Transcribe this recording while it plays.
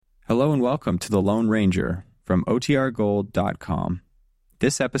Hello and welcome to The Lone Ranger from OTRGold.com.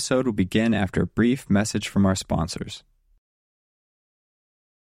 This episode will begin after a brief message from our sponsors.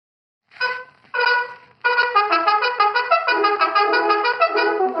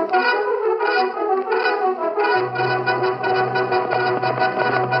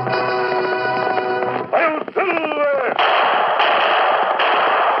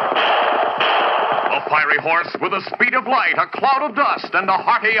 Horse with the speed of light, a cloud of dust, and a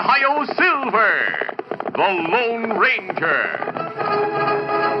hearty hi-yo silver. The Lone Ranger.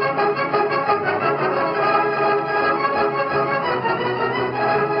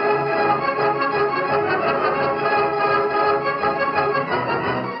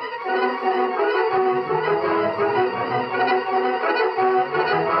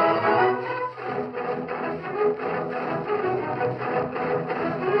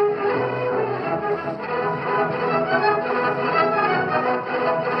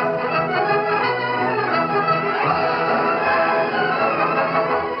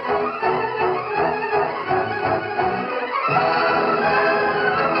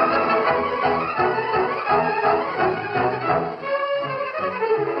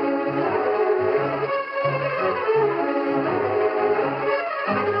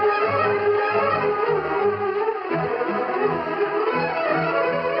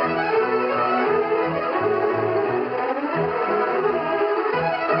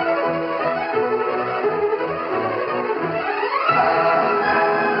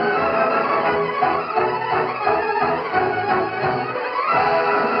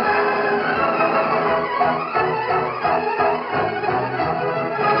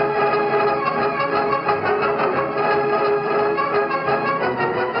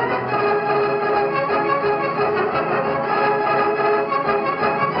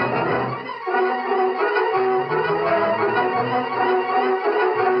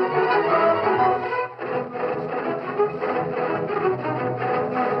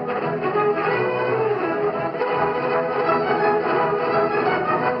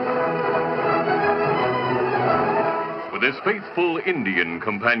 With his faithful Indian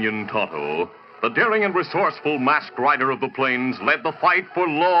companion Tonto, the daring and resourceful masked rider of the plains led the fight for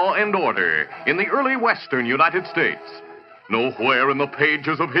law and order in the early western United States. Nowhere in the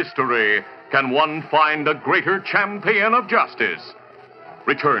pages of history can one find a greater champion of justice.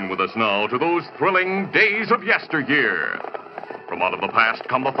 Return with us now to those thrilling days of yesteryear. From out of the past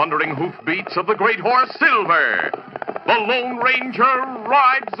come the thundering hoofbeats of the great horse Silver. The Lone Ranger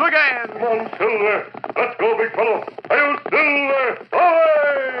rides again. Come on, Silver. Let's go, big fellow. Hail, Silver!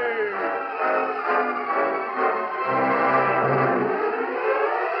 Away!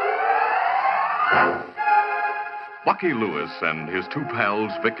 Bucky Lewis and his two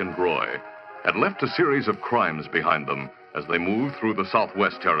pals, Vic and Roy, had left a series of crimes behind them as they moved through the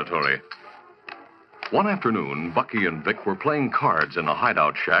Southwest Territory. One afternoon, Bucky and Vic were playing cards in a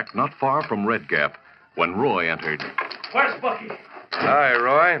hideout shack not far from Red Gap when Roy entered. Where's Bucky? Hi,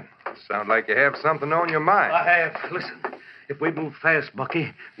 Roy. Sound like you have something on your mind. I have. Listen, if we move fast,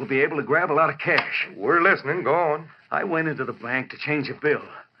 Bucky, we'll be able to grab a lot of cash. We're listening. Go on. I went into the bank to change a bill.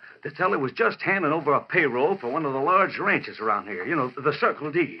 The teller was just handing over a payroll for one of the large ranches around here. You know, the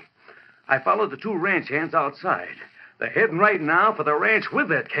Circle D. I followed the two ranch hands outside. They're heading right now for the ranch with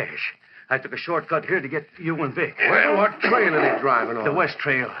that cash. I took a shortcut here to get you and Vic. Well, what trail are they driving on? The West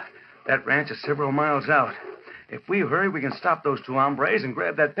Trail. That ranch is several miles out. If we hurry, we can stop those two hombres and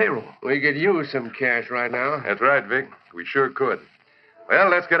grab that payroll. We could use some cash right now. That's right, Vic. We sure could. Well,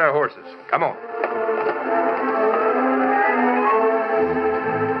 let's get our horses. Come on.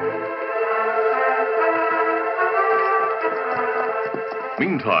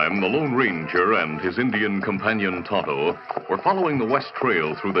 Meantime, the Lone Ranger and his Indian companion Tonto were following the West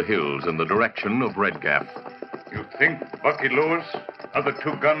Trail through the hills in the direction of Red Gap. You think Bucky Lewis, other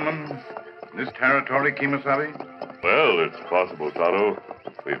two gunmen, in this territory, Kemosabe? Well, it's possible, Tonto.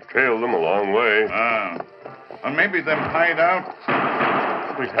 We've trailed them a long way. Or maybe them hideouts.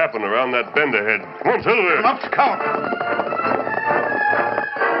 Something's happened around that bend ahead. Come on, Silver. Come up, Scout.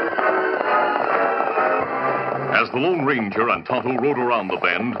 As the Lone Ranger and Tonto rode around the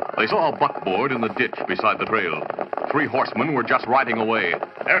bend, they saw a buckboard in the ditch beside the trail. 3 horsemen were just riding away.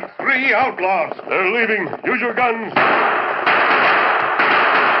 They're 3 outlaws. They're leaving. Use your guns.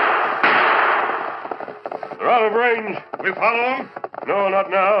 They're out of range. We follow them? No, not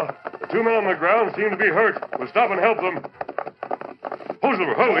now. The 2 men on the ground seem to be hurt. We'll stop and help them. Ho,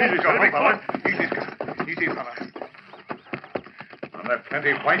 Silver. Ho, easy, steady, fella. Easy, Scott. Easy, fella. On that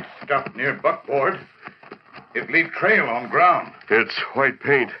plenty white stuff near buckboard, it leave trail on ground. It's white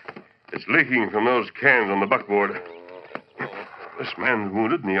paint. It's leaking from those cans on the buckboard. This man's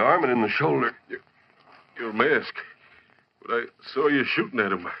wounded in the arm and in the shoulder. Your mask. But I saw you shooting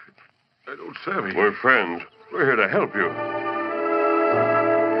at him. I don't savvy. We're friends. We're here to help you.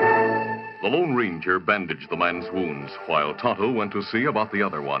 The Lone Ranger bandaged the man's wounds while Tonto went to see about the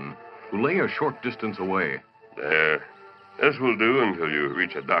other one, who lay a short distance away. There. This will do until you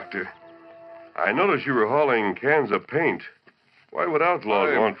reach a doctor. I noticed you were hauling cans of paint. Why would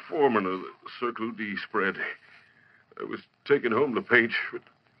outlaws want... I'm foreman of the Circle D spread. I was taking home the paint, but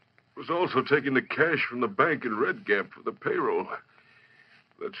was also taking the cash from the bank in Red Gap for the payroll.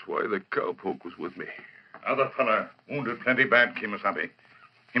 That's why the cowpoke was with me. Other fella wounded plenty bad, Kimasabi.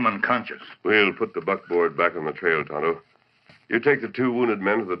 Him unconscious. We'll put the buckboard back on the trail, Tonto. You take the 2 wounded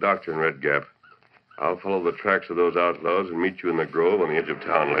men to the doctor in Red Gap. I'll follow the tracks of those outlaws and meet you in the grove on the edge of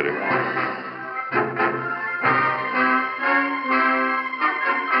town later.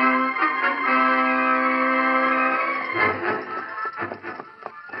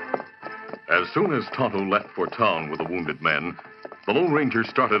 As soon as Tonto left for town with the wounded men, the Lone Ranger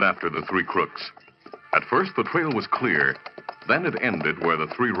started after the 3 crooks. At first, the trail was clear. Then it ended where the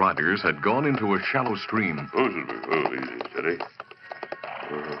 3 riders had gone into a shallow stream. Easy, steady.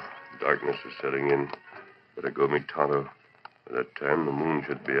 Darkness is setting in. Better go meet Tonto. By that time, the moon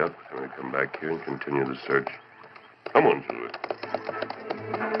should be up, and we come back here and continue the search. Come on, Silver.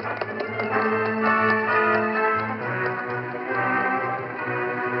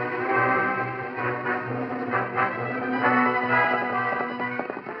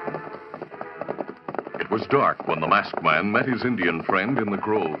 It was dark when the masked man met his Indian friend in the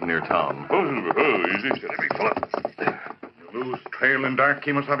grove near town. Easy, steady, big fella. You lose trail in dark,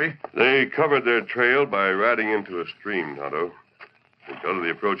 Kimasabi? They covered their trail by riding into a stream, Tonto. Because of the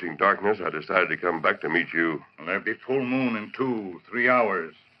approaching darkness, I decided to come back to meet you. Well, there'll be full moon in 2-3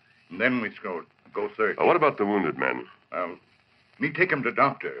 hours. And then we go search. What about the wounded men? Me take 'em to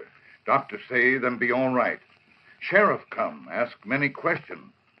doctor. Doctor say them be all right. Sheriff come, ask many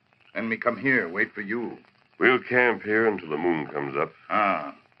questions. Then me come here, wait for you. We'll camp here until the moon comes up.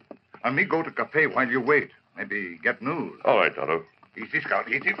 And me go to cafe while you wait. Maybe get news. All right, Tonto. Easy, Scout.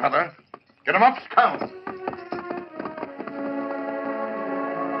 Easy, fella. Get 'em up, Scout.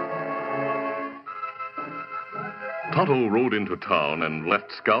 Tonto rode into town and left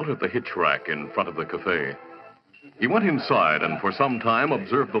Scout at the hitch rack in front of the cafe. He went inside and for some time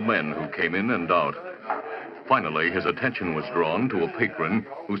observed the men who came in and out. Finally, his attention was drawn to a patron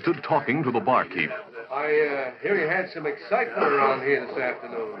who stood talking to the barkeep. I hear you had some excitement around here this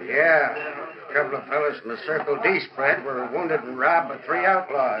afternoon. Yeah. A couple of fellas from the Circle D spread were wounded and robbed by 3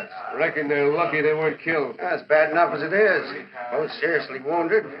 outlaws. Reckon they're lucky they weren't killed. That's bad enough as it is. Both seriously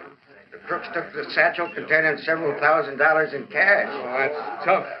wounded. The crooks took the satchel containing several $1,000s in cash. Oh, that's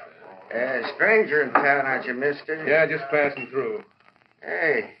tough. Stranger in town, aren't you, mister? Yeah, just passing through.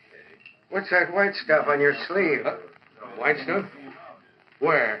 Hey, what's that white stuff on your sleeve? White stuff?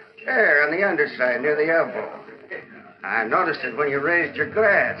 Where? There, on the underside, near the elbow. I noticed it when you raised your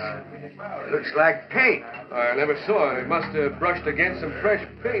glass. It looks like paint. I never saw it. It must have brushed against some fresh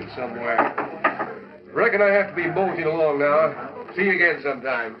paint somewhere. Reckon I have to be bolting along now. See you again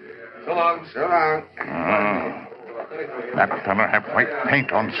sometime. So long. So long. That fella have white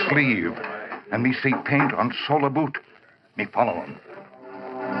paint on sleeve. And me see paint on sole of boot. Me follow him.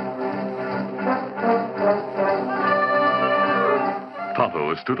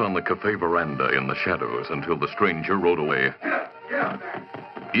 Tonto stood on the cafe veranda in the shadows until the stranger rode away.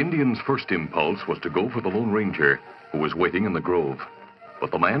 The Indian's first impulse was to go for the Lone Ranger, who was waiting in the grove.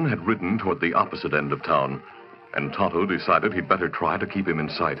 But the man had ridden toward the opposite end of town, and Tonto decided he'd better try to keep him in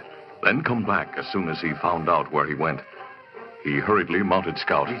sight, then come back as soon as he found out where he went. He hurriedly mounted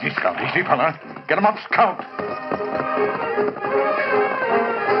Scout. Easy, Scout. Easy, fella. Get 'em up, Scout.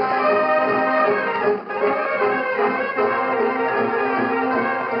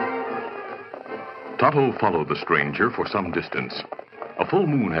 Tonto followed the stranger for some distance. A full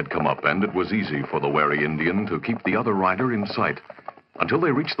moon had come up, and it was easy for the wary Indian to keep the other rider in sight until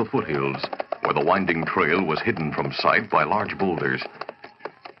they reached the foothills, where the winding trail was hidden from sight by large boulders.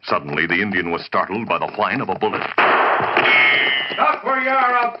 Suddenly, the Indian was startled by the whine of a bullet. Stop where you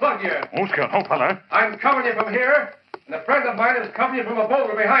are, I'll plug you. Oh, Scout. Oh, fella. I'm covering you from here, and a friend of mine is covering you from a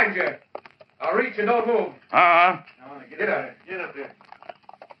boulder behind you. I'll reach you, don't move. Get out. Get up there.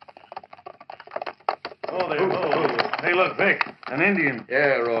 Oh, there. Oh. Hey, look, Vic. An Indian.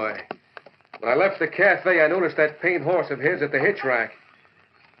 Yeah, Roy. When I left the cafe, I noticed that paint horse of his at the hitch rack.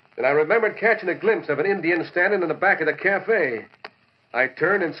 Then I remembered catching a glimpse of an Indian standing in the back of the cafe. I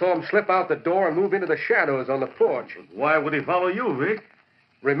turned and saw him slip out the door and move into the shadows on the porch. Why would he follow you, Vic?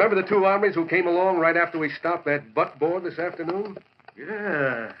 Remember the 2 hombres who came along right after we stopped that buckboard this afternoon?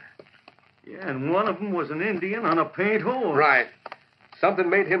 Yeah. Yeah, and one of them was an Indian on a paint horse. Right. Something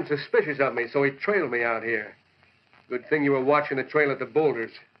made him suspicious of me, so he trailed me out here. Good thing you were watching the trail at the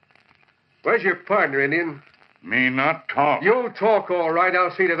boulders. Where's your partner, Indian? Me not talk. You'll talk all right.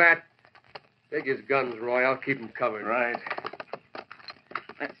 I'll see to that. Take his guns, Roy. I'll keep him covered. Right.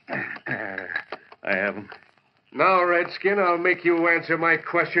 I have him. Now, Redskin, I'll make you answer my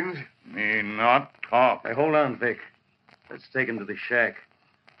questions. Me not talk. Hey, hold on, Vic. Let's take him to the shack.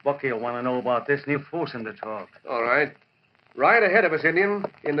 Bucky will want to know about this, and he'll force him to talk. All right. Right ahead of us, Indian,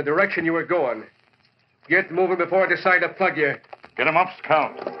 in the direction you were going. Get moving before I decide to plug you. Get him up,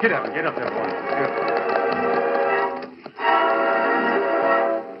 Scout. Get up there, boy.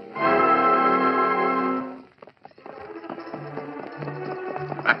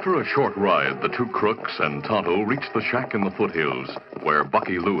 After a short ride, the two crooks and Tonto reached the shack in the foothills, where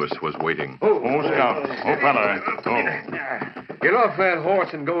Bucky Lewis was waiting. Oh, Scout. Oh, fella. Oh. Get off that horse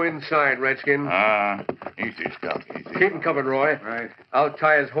and go inside, Redskin. Easy, Scout, easy. Keep him covered, Roy. Right. I'll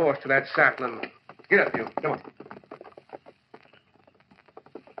tie his horse to that sapling. Get up, you. Come on.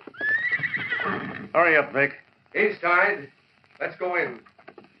 Hurry up, Vic. He's tied. Let's go in.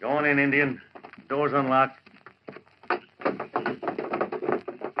 Go on in, Indian. Door's unlocked.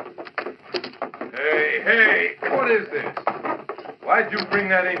 Hey, what is this? Why'd you bring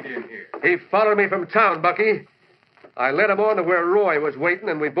that Indian here? He followed me from town, Bucky. I led him on to where Roy was waiting,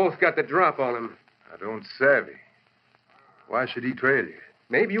 and we both got the drop on him. I don't savvy. Why should he trail you?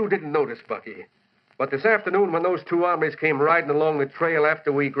 Maybe you didn't notice, Bucky. But this afternoon, when those two hombres came riding along the trail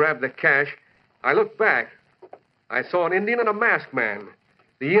after we grabbed the cash, I looked back. I saw an Indian and a masked man.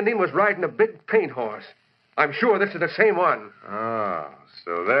 The Indian was riding a big paint horse. I'm sure this is the same one. Oh,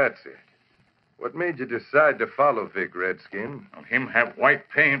 so that's it. What made you decide to follow Vic, Redskin? Him have white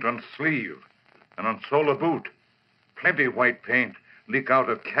paint on sleeve and on sole of boot. Plenty white paint leak out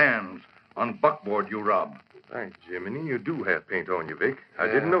of cans on buckboard you rob. Thank Jiminy, you do have paint on you, Vic. I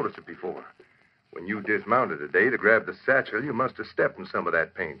didn't notice it before. When you dismounted today to grab the satchel, you must have stepped in some of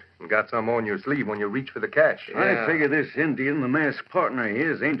that paint and got some on your sleeve when you reached for the cash. I figure this Indian, the masked partner of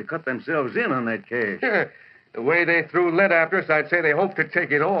his, aimed to cut themselves in on that cash. The way they threw lead after us, I'd say they hoped to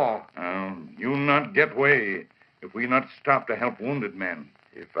take it all. You not get way if we not stop to help wounded men.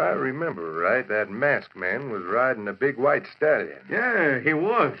 If I remember right, that masked man was riding a big white stallion. Yeah, he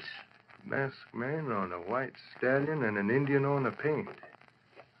was. Masked man on a white stallion and an Indian on the paint.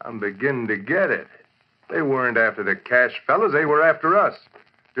 I'm beginning to get it. They weren't after the cash, fellas. They were after us.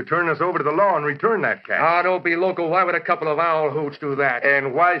 To turn us over to the law and return that cash. Don't be local. Why would a couple of owl hoots do that?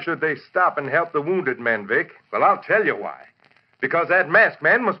 And why should they stop and help the wounded men, Vic? Well, I'll tell you why. Because that masked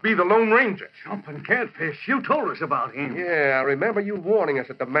man must be the Lone Ranger. Jumping catfish. You told us about him. Yeah, I remember you warning us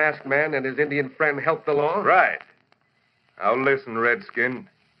that the masked man and his Indian friend helped the law. Right. Now listen, Redskin.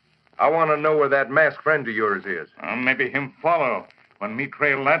 I want to know where that masked friend of yours is. Maybe him follow when me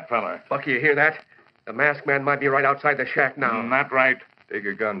trail that fella. Bucky, you hear that? The masked man might be right outside the shack now. Not right. Take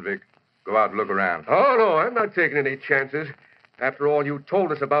your gun, Vic. Go out and look around. Oh, no, I'm not taking any chances. After all you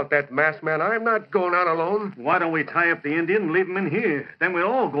told us about that masked man, I'm not going out alone. Why don't we tie up the Indian and leave him in here? Then we'll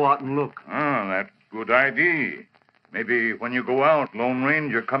all go out and look. That's good idea. Maybe when you go out, Lone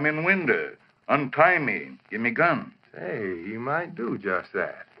Ranger come in window. Untie me. Give me gun. Hey, he might do just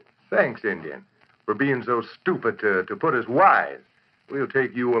that. Thanks, Indian, for being so stupid to put us wise. We'll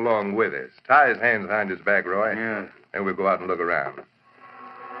take you along with us. Tie his hands behind his back, Roy. Yeah. Then we'll go out and look around.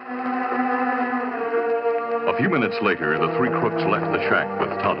 A few minutes later, the three crooks left the shack with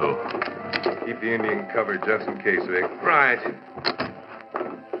Tonto. Keep the Indian covered just in case, Vic. Right.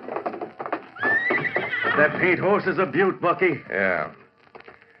 That paint horse is a beaut, Bucky. Yeah.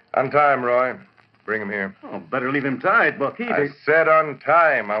 Untie him, Roy. Bring him here. Oh, better leave him tied, Bucky. I said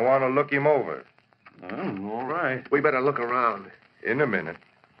untie him. I want to look him over. Oh, all right. We better look around. In a minute.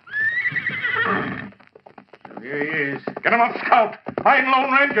 Here he is. Get him up, Scout. Find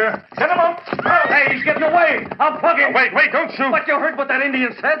Lone Ranger. Get him up, Scout. Hey, he's getting away. I'll plug him. Wait, don't shoot. What, you heard what that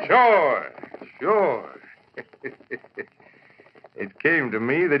Indian said? Sure. It came to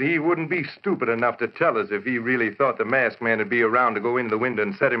me that he wouldn't be stupid enough to tell us if he really thought the masked man would be around to go into the window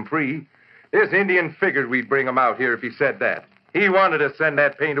and set him free. This Indian figured we'd bring him out here if he said that. He wanted to send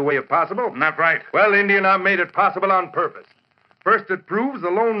that paint away if possible. Not right. Well, Indian, I made it possible on purpose. First, it proves the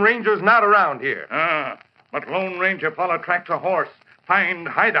Lone Ranger's not around here. But Lone Ranger follow tracks a horse. Find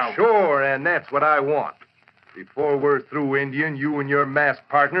hideout. Sure, and that's what I want. Before we're through, Indian, you and your masked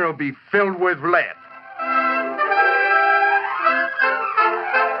partner will be filled with lead.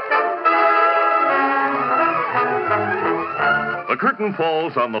 The curtain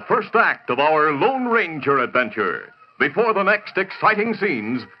falls on the first act of our Lone Ranger adventure. Before the next exciting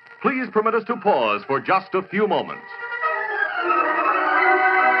scenes, please permit us to pause for just a few moments.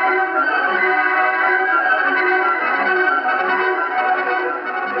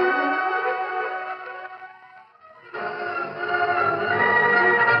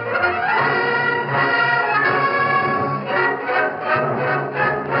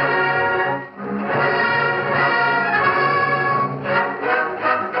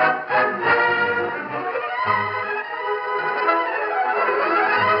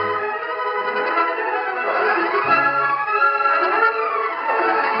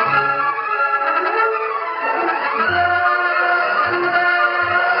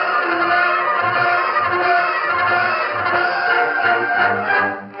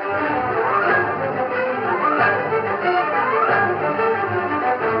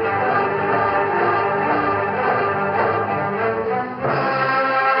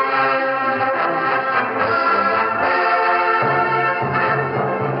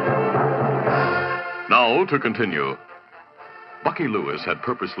 Now, to continue. Bucky Lewis had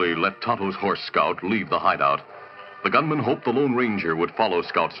purposely let Tonto's horse Scout leave the hideout. The gunman hoped the Lone Ranger would follow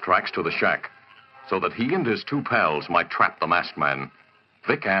Scout's tracks to the shack so that he and his two pals might trap the masked man.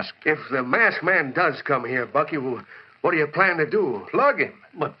 Vic asked, If the masked man does come here, Bucky, well, what do you plan to do? Plug him.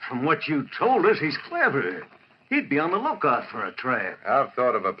 But from what you told us, he's clever. He'd be on the lookout for a trap. I've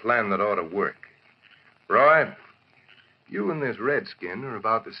thought of a plan that ought to work. Roy, you and this redskin are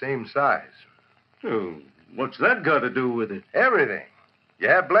about the same size. Oh, what's that got to do with it? Everything. You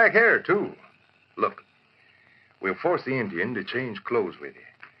have black hair, too. Look, we'll force the Indian to change clothes with you.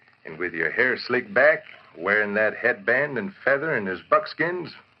 And with your hair slicked back, wearing that headband and feather and his buckskins,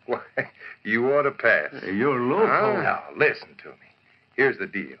 why, you ought to pass. You're loco. Now, listen to me. Here's the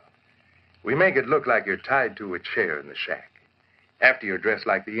deal. We make it look like you're tied to a chair in the shack. After you're dressed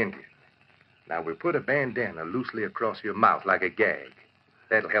like the Indian. Now, we put a bandana loosely across your mouth like a gag.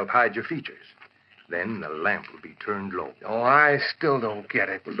 That'll help hide your features. Then the lamp will be turned low. Oh, I still don't get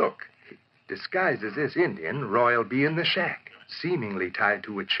it. Look, disguised as this Indian, Roy will be in the shack, seemingly tied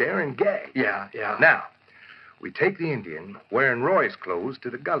to a chair and gagged. Yeah. Now, we take the Indian, wearing Roy's clothes, to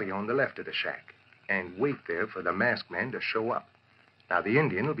the gully on the left of the shack, and wait there for the masked man to show up. Now, the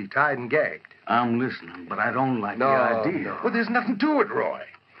Indian will be tied and gagged. I'm listening, but I don't like the idea. Well, there's nothing to it, Roy.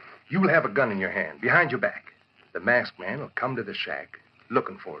 You'll have a gun in your hand, behind your back. The masked man will come to the shack,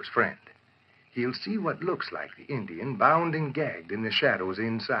 looking for his friend. He'll see what looks like the Indian bound and gagged in the shadows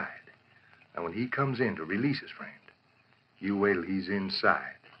inside. Now, when he comes in to release his friend, you wait till he's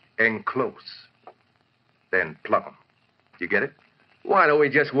inside and close. Then plug him. You get it? Why don't we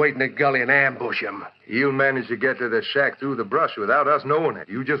just wait in the gully and ambush him? He'll manage to get to the shack through the brush without us knowing it.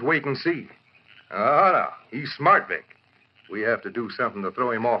 You just wait and see. Oh, no. He's smart, Vic. We have to do something to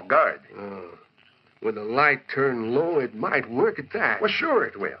throw him off guard. With the light turned low, it might work at that. Well, sure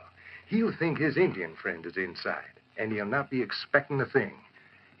it will. He'll think his Indian friend is inside, and he'll not be expecting a thing.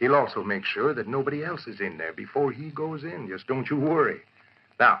 He'll also make sure that nobody else is in there before he goes in. Just don't you worry.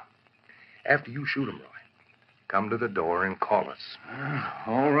 Now, after you shoot him, Roy, come to the door and call us.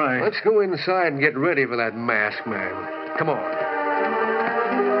 All right. Let's go inside and get ready for that masked man. Come on.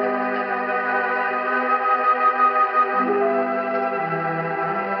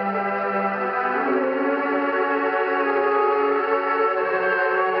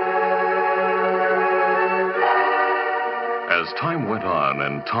 As time went on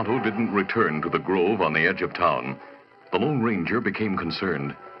and Tonto didn't return to the grove on the edge of town, the Lone Ranger became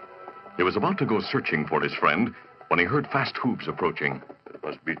concerned. He was about to go searching for his friend when he heard fast hooves approaching. It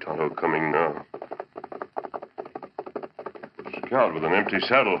must be Tonto coming now. Scout with an empty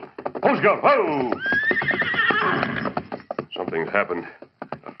saddle. Oh, Scout! Whoa! Something's happened.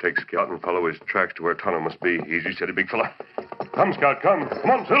 I'll take Scout and follow his tracks to where Tonto must be. Easy, steady, big fella. Come, Scout, come.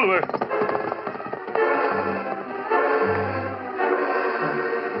 Come on, Silver.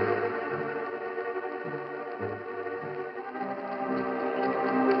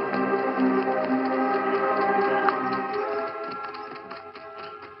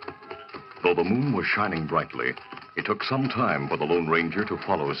 Though the moon was shining brightly, it took some time for the Lone Ranger to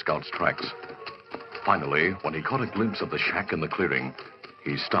follow Scout's tracks. Finally, when he caught a glimpse of the shack in the clearing,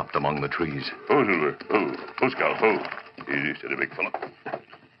 he stopped among the trees. Oh, Silver. Oh, Scout. Oh. Easy, steady, big fella.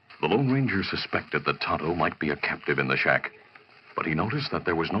 The Lone Ranger suspected that Tonto might be a captive in the shack, but he noticed that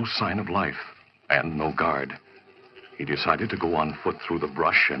there was no sign of life and no guard. He decided to go on foot through the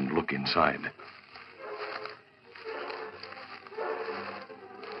brush and look inside.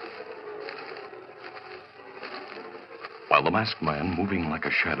 While the masked man, moving like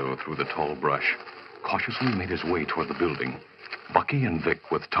a shadow through the tall brush, cautiously made his way toward the building, Bucky and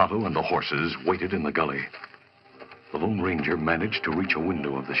Vic, with Tonto and the horses, waited in the gully. The Lone Ranger managed to reach a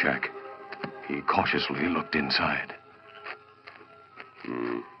window of the shack. He cautiously looked inside.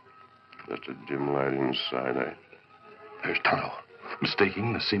 That's a dim light inside. There's Tonto.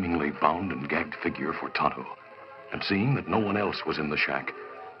 Mistaking the seemingly bound and gagged figure for Tonto, and seeing that no one else was in the shack,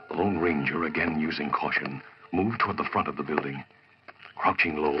 the Lone Ranger, again using caution, moved toward the front of the building.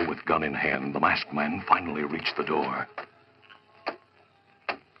 Crouching low with gun in hand, the masked man finally reached the door.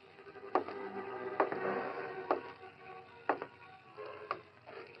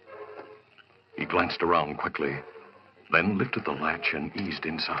 He glanced around quickly, then lifted the latch and eased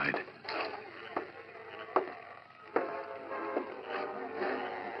inside.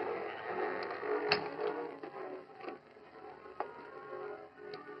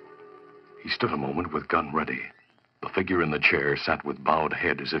 He stood a moment with gun ready. The figure in the chair sat with bowed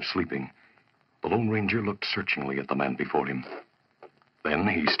head as if sleeping. The Lone Ranger looked searchingly at the man before him. Then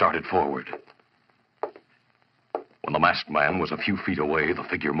he started forward. When the masked man was a few feet away, the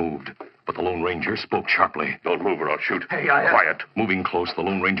figure moved. But the Lone Ranger spoke sharply. Don't move or I'll shoot. Hey, Quiet. Moving close, the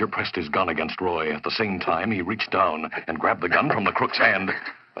Lone Ranger pressed his gun against Roy. At the same time, he reached down and grabbed the gun from the crook's hand.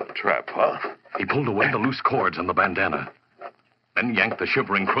 A trap, huh? He pulled away the loose cords and the bandana. Then yanked the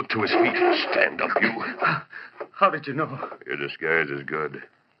shivering crook to his feet. Stand up, you. How did you know? Your disguise is good.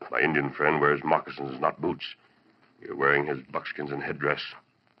 My Indian friend wears moccasins, not boots. You're wearing his buckskins and headdress.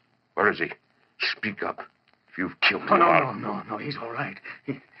 Where is he? Speak up. If you've killed him... No, he's all right.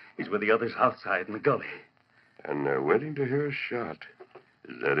 He's with the others outside in the gully. And they're waiting to hear a shot.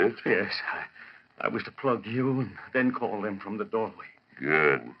 Is that it? Yes, I was to plug you and then call them from the doorway.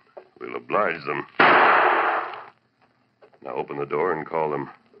 Good. We'll oblige them. Now open the door and call them.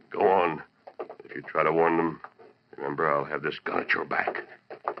 Go on. If you try to warn them, remember I'll have this gun at your back.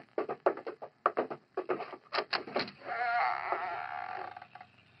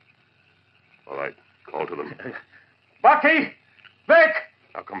 All right. Call to them. Bucky! Vic!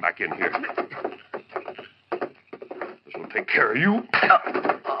 Now come back in here. This will take care of you.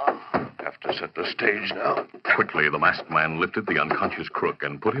 Have to set the stage now. Quickly, the masked man lifted the unconscious crook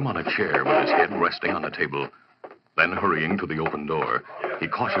and put him on a chair with his head resting on a table. Then, hurrying to the open door, he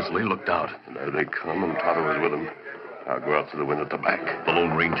cautiously looked out. There they come, and Tonto is with them. I'll go out through the window at the back. The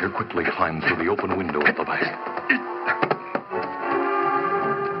Lone Ranger quickly climbed through the open window at the back.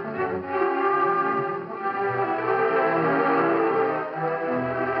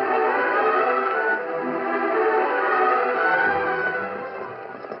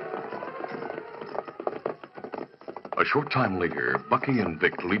 A short time later, Bucky and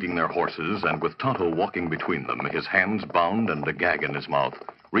Vic leading their horses and with Tonto walking between them, his hands bound and a gag in his mouth,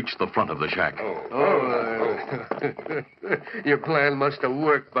 reached the front of the shack. Your plan must have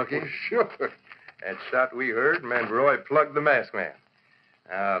worked, Bucky. Sure. That shot we heard meant Roy plugged the masked man.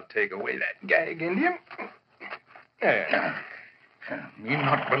 I'll take away that gag, Indian. There. Me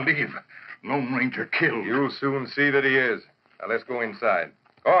not believe Lone Ranger killed. You'll soon see that he is. Now, let's go inside.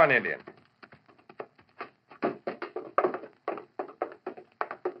 Go on, Indian.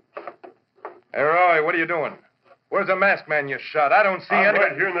 Hey, Roy, what are you doing? Where's the masked man you shot? I don't see I'm any...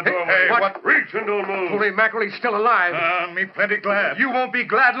 right here in the doorway. Hey, what? Reach and don't move. Holy mackerel, he's still alive. Me plenty glad. You won't be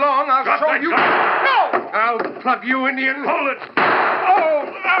glad long. I'll Drop show that you... gun. No! I'll plug you, Indian. Hold it.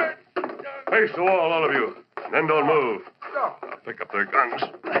 Oh! Face the wall, all of you. Then don't move. No. I'll pick up their guns.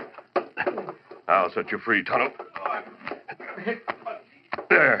 I'll set you free, Tonto.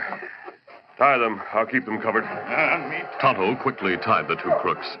 There. Tie them. I'll keep them covered. Tonto quickly tied the two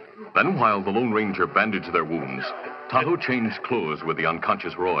crooks. Then, while the Lone Ranger bandaged their wounds, Tonto changed clothes with the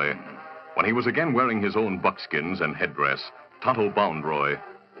unconscious Roy. When he was again wearing his own buckskins and headdress, Tonto bound Roy.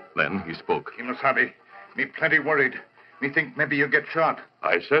 Then he spoke. Kimasabi, me plenty worried. Me think maybe you get shot.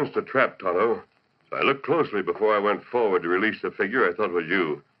 I sensed a trap, Tonto. So I looked closely before I went forward to release the figure I thought was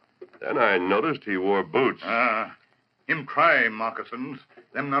you. Then I noticed he wore boots. Him try moccasins.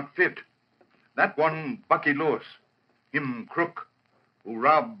 Them not fit. That one, Bucky Lewis. Him crook who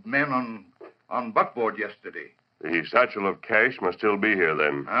robbed men on buckboard yesterday. The satchel of cash must still be here,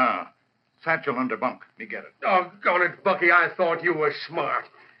 then. Satchel under bunk. Me get it. Doggone it, Bucky, I thought you were smart.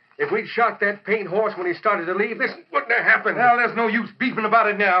 If we'd shot that paint horse when he started to leave, this wouldn't have happened. Well, there's no use beefing about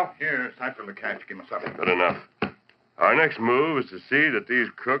it now. Here, satchel of cash, Kimasabi. Good enough. Our next move is to see that these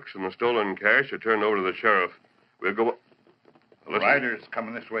crooks and the stolen cash are turned over to the sheriff. We'll go... Listen. Riders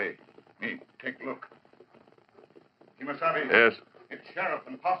coming this way. Me, take a look. Kimasabi. Yes? It's sheriff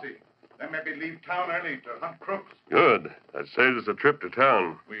and posse. They maybe leave town early to hunt crooks. Good. That saves us a trip to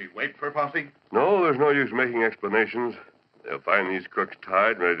town. We wait for posse? No, there's no use making explanations. They'll find these crooks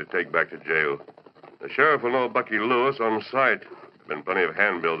tied and ready to take back to jail. The sheriff will know Bucky Lewis on sight. There's been plenty of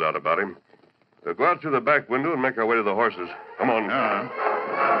handbills out about him. Go out through the back window and make our way to the horses. Come on.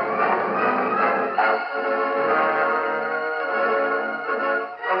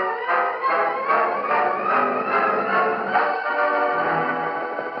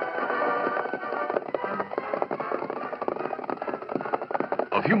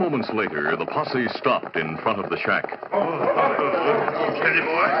 A few moments later, the posse stopped in front of the shack. Steady,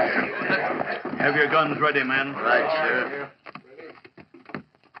 boy. Have your guns ready, man. Right, Sheriff.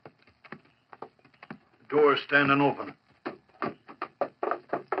 Door's standing open.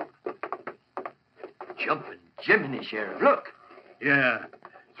 Jumping Jiminy, Sheriff. Look. Yeah.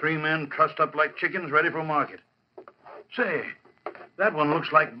 3 men trussed up like chickens ready for market. Say, that one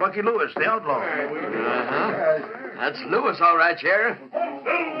looks like Bucky Lewis, the outlaw. Uh-huh. That's Lewis, all right, Sheriff.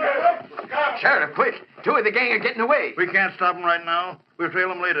 Sheriff, quick. 2 of the gang are getting away. We can't stop them right now. We'll trail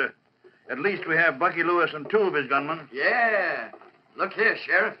them later. At least we have Bucky Lewis and 2 of his gunmen. Yeah. Look here,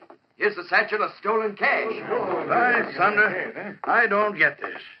 Sheriff. Here's the satchel of stolen cash. By thunder, I don't get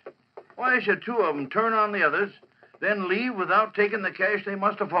this. Why should 2 of them turn on the others, then leave without taking the cash they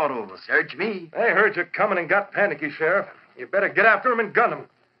must have fought over? Search me. They heard you coming and got panicky, Sheriff. You better get after them and gun them.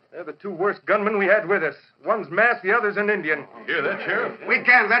 They're the 2 worst gunmen we had with us. One's masked, the other's an Indian. Hear that, Sheriff? We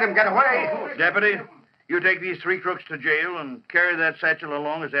can't let him get away. Deputy, you take these 3 crooks to jail and carry that satchel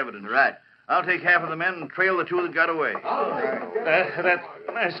along as evidence. Right. I'll take half of the men and trail the 2 that got away. That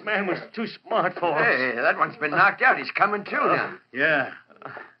masked man was too smart for us. Hey, that one's been knocked out. He's coming to now. Yeah.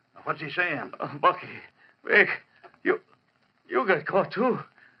 What's he saying? Bucky, Vic, you got caught, too.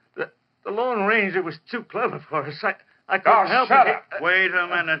 The Lone Ranger was too clever for us. I couldn't help shut it. up. Wait a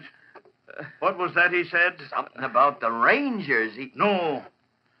minute. What was that he said? Something about the Rangers. No.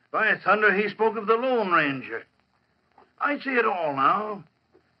 By thunder, he spoke of the Lone Ranger. I see it all now.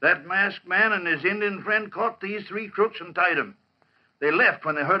 That masked man and his Indian friend caught these 3 crooks and tied them. They left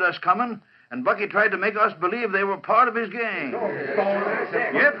when they heard us coming, and Bucky tried to make us believe they were part of his gang.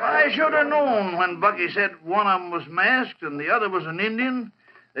 Yep, I should have known when Bucky said one of them was masked and the other was an Indian,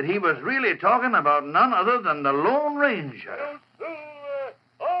 that he was really talking about none other than the Lone Ranger.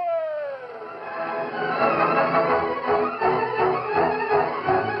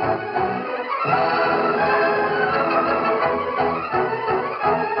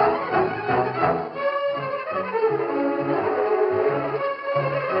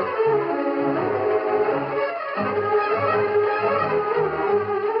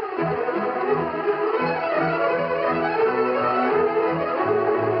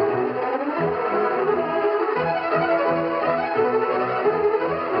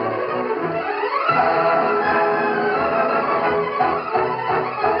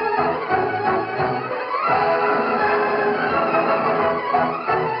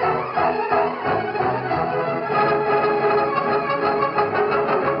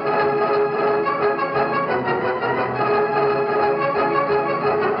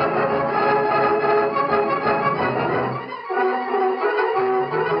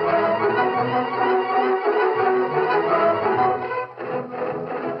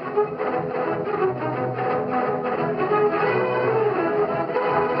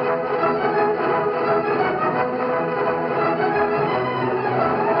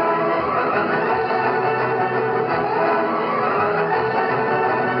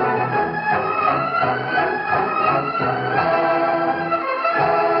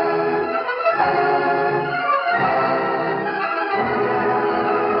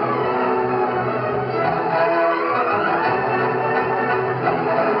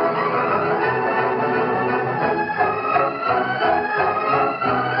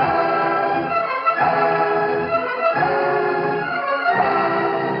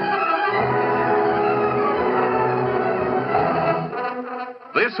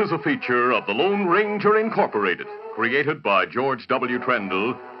 This is a feature of the Lone Ranger Incorporated, created by George W.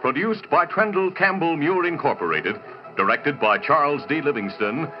 Trendle, produced by Trendle Campbell Muir Incorporated, directed by Charles D.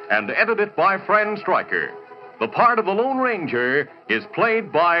 Livingston, and edited by Fran Stryker. The part of the Lone Ranger is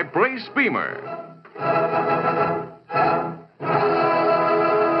played by Brace Beamer.